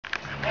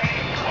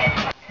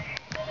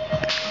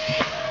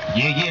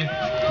Yeah.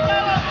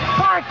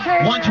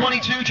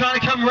 122 trying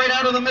to come right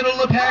out of the middle of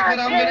the pack, and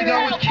I'm going to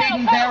go with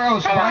Caden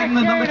Barrows, riding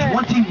the number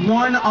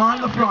 21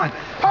 on the front.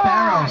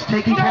 Barrows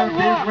taking care of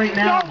biz right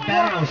now.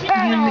 Barrows,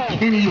 Ian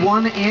McKinney,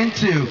 1 and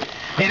 2.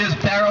 It is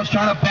Barrows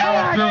trying to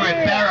barrel through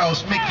it.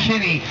 Barrows,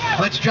 McKinney.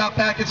 Let's drop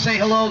back and say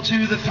hello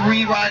to the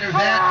 3 rider.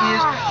 That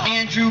is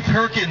Andrew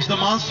Perkins. The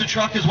monster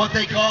truck is what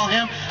they call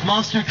him.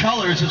 Monster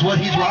Colors is what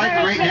he's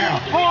riding right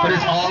now. But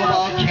it's all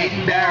about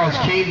Caden Barrows.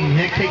 Caden,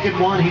 Nick taking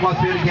 1. He wants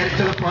to be able to get it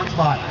to the front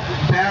spot.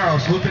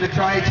 Barrows looking to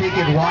try and take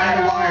it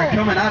wire to wire.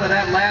 Coming out of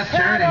that last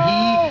turn, and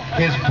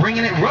he is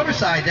bringing it rubber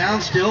side down.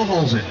 Still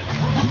holds it.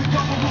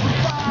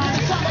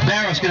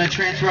 Barrows going to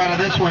transfer out of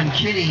this one.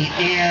 Kinney,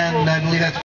 and I believe that's